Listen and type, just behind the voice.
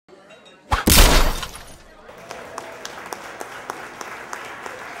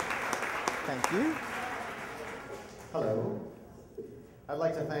Thank you. Hello. I'd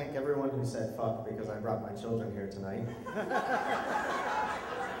like to thank everyone who said fuck because I brought my children here tonight.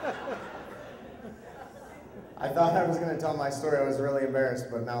 I thought I was going to tell my story. I was really embarrassed,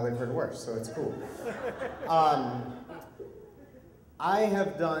 but now they've heard worse, so it's cool. I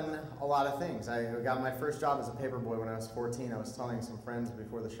have done a lot of things. I got my first job as a paperboy when I was 14. I was telling some friends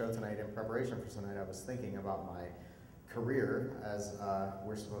before the show tonight, in preparation for tonight, I was thinking about my career, as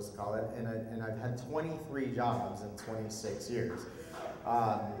we're supposed to call it, and I've had 23 jobs in 26 years.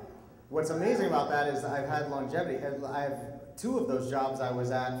 What's amazing about that is I've had longevity. I have 2 of those jobs I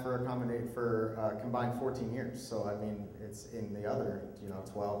was at for combined 14 years. So I mean, it's in the other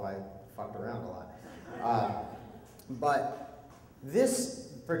 12 I fucked around a lot. But this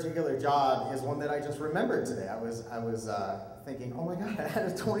particular job is one that I just remembered today. I was thinking, oh my God, I had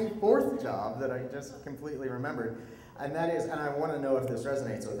a 24th job that I just completely remembered. And that is, and I want to know if this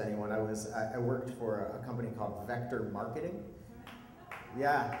resonates with anyone. I worked for a company called Vector Marketing.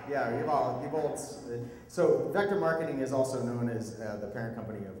 Yeah, you've all. So Vector Marketing is also known as the parent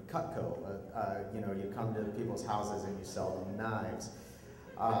company of Cutco. You come to people's houses and you sell them knives.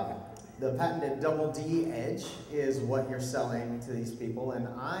 The patented double D edge is what you're selling to these people, and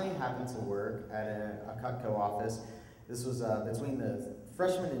I happen to work at a Cutco office. This was between the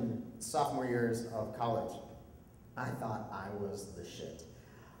freshman and sophomore years of college. I thought I was the shit.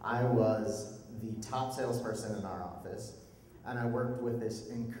 I was the top salesperson in our office, and I worked with this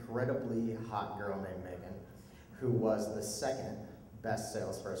incredibly hot girl named Megan, who was the second best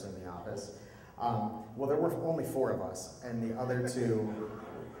salesperson in the office. Well, there were only 4 of us, and the other 2,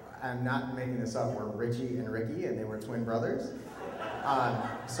 I'm not making this up, were Richie and Ricky, and they were twin brothers.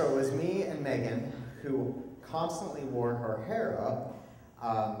 So it was me and Megan, who constantly wore her hair up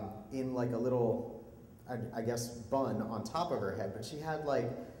in like a little, I guess, bun on top of her head, but she had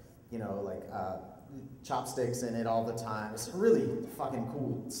chopsticks in it all the time. It's really fucking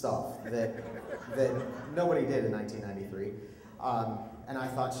cool stuff that nobody did in 1993. And I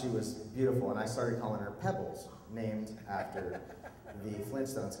thought she was beautiful, and I started calling her Pebbles, named after the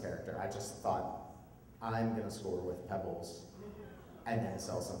Flintstones character. I just thought, I'm gonna score with Pebbles and then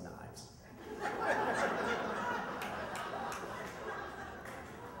sell some knives.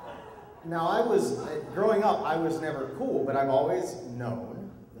 Now, growing up, I was never cool, but I've always known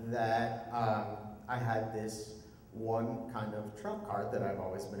that I had this one kind of trump card that I've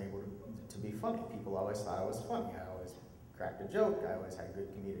always been able to be funny. People always thought I was funny. I always cracked a joke. I always had good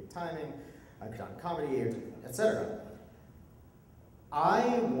comedic timing. I've done comedy, etc.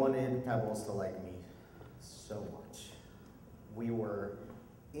 I wanted Pebbles to like me so much. We were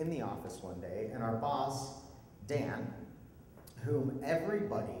in the office one day, and our boss, Dan, whom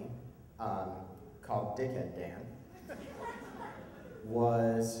everybody called Dickhead Dan,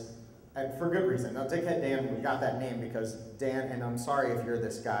 was, and for good reason. Now, Dickhead Dan, we got that name because Dan, and I'm sorry if you're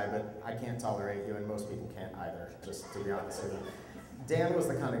this guy, but I can't tolerate you, and most people can't either, just to be honest with you. Dan was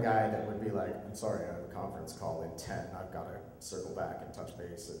the kind of guy that would be like, I'm sorry, I have a conference call in 10. I've got to circle back and touch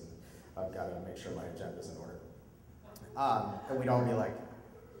base, and I've got to make sure my agenda's in order. And we'd all be like,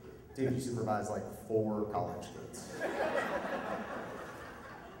 dude, you supervise like 4 college kids.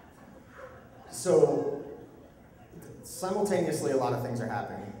 So, simultaneously, a lot of things are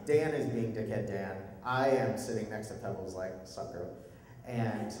happening. Dan is being Dickhead Dan. I am sitting next to Pebbles like, sup girl.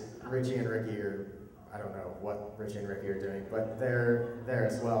 And Richie and Ricky are, I don't know what Richie and Ricky are doing, but they're there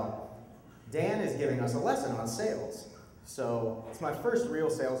as well. Dan is giving us a lesson on sales. So it's my first real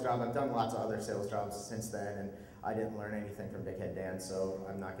sales job. I've done lots of other sales jobs since then, and I didn't learn anything from Dickhead Dan, so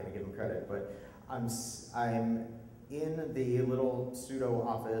I'm not going to give him credit. But I'm in the little pseudo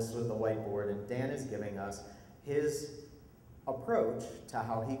office with the whiteboard, and Dan is giving us his approach to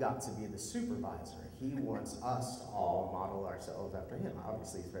how he got to be the supervisor. He wants us to all model ourselves after him.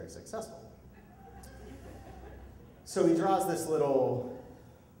 Obviously, he's very successful. So he draws this little,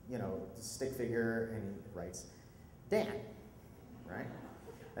 stick figure, and he writes, Dan, right?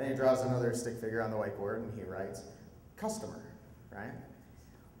 And he draws another stick figure on the whiteboard, and he writes, customer, right?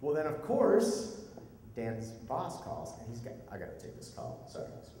 Well, then, of course, Dan's boss calls, and I gotta take this call, sorry.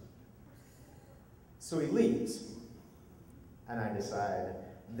 So he leaves, and I decide,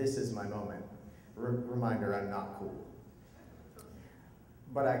 this is my moment. Reminder, I'm not cool.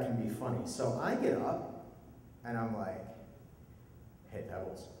 But I can be funny. So I get up, and I'm like, hey,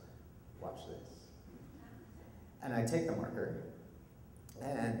 Pebbles, watch this. And I take the marker,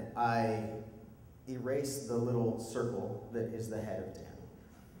 and I erase the little circle that is the head of Dan.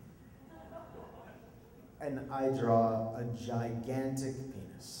 And I draw a gigantic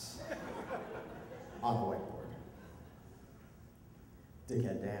penis on the whiteboard.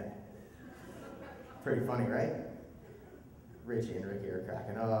 Dickhead Dan. Pretty funny, right? Richie and Ricky are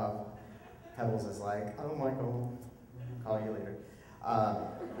cracking up. Pebbles is like, oh, Michael, call you later.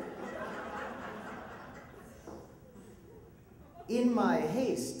 In my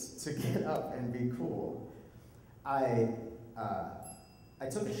haste to get up and be cool, I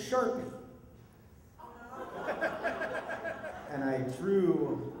took a Sharpie and I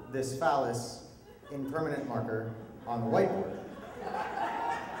drew this phallus in permanent marker on the whiteboard.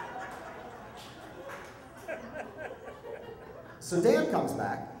 So Dan comes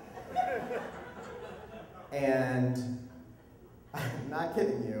back, and I'm not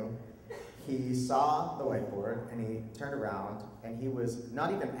kidding you, he saw the whiteboard and he turned around and he was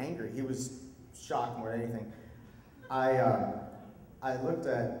not even angry, he was shocked more than anything. I looked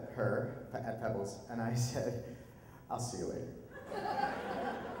at her, at Pebbles, and I said, I'll see you later.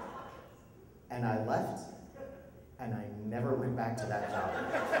 And I left, and I never went back to that job.